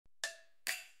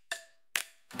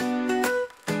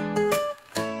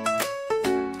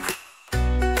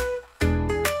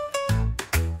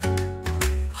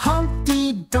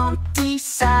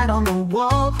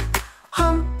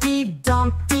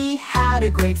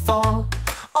great fall.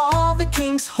 All the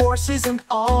king's horses and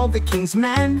all the king's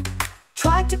men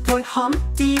tried to put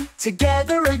Humpty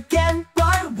together again.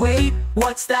 But wait,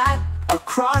 what's that?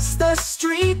 Across the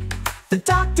street, the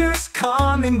doctor's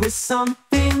coming with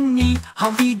something neat.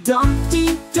 Humpty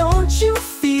Dumpty, don't you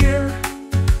fear,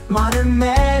 modern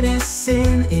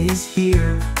medicine is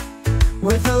here.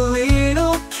 With a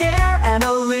little care and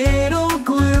a little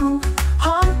glue,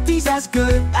 Humpty's as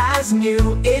good as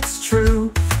new, it's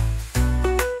true.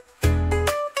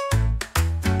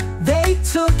 They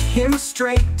took him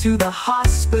straight to the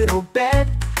hospital bed,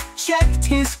 checked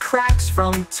his cracks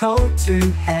from toe to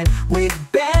head. With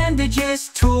bandages,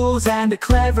 tools, and a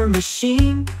clever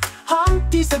machine,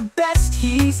 Humpty's the best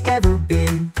he's ever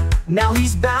been. Now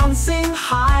he's bouncing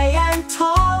high and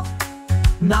tall,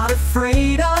 not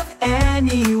afraid of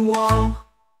any wall.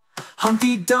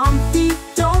 Humpty Dumpty,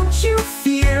 don't you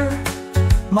fear,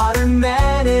 modern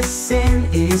medicine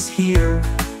is here.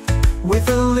 With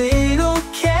a little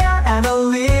care and a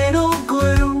little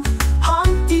glue,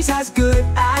 Humpty's as good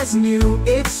as new,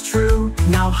 it's true.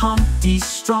 Now Humpty's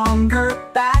stronger,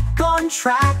 back on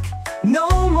track, no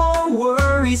more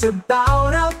worries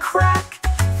about a crack.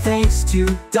 Thanks to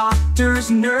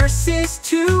doctors, nurses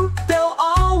too, they'll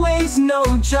always know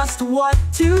just what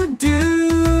to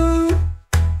do.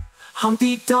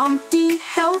 Humpty Dumpty,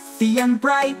 healthy and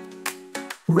bright,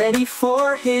 ready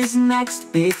for his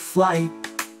next big flight.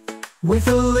 With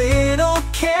a little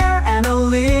care and a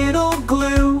little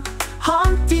glue,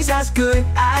 Humpty's as good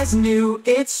as new,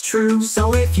 it's true.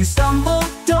 So if you stumble,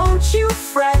 don't you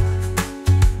fret,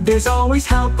 there's always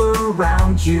help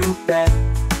around, you bet.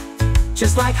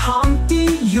 Just like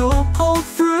Humpty, you'll pull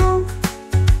through,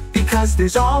 because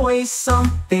there's always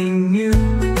something new.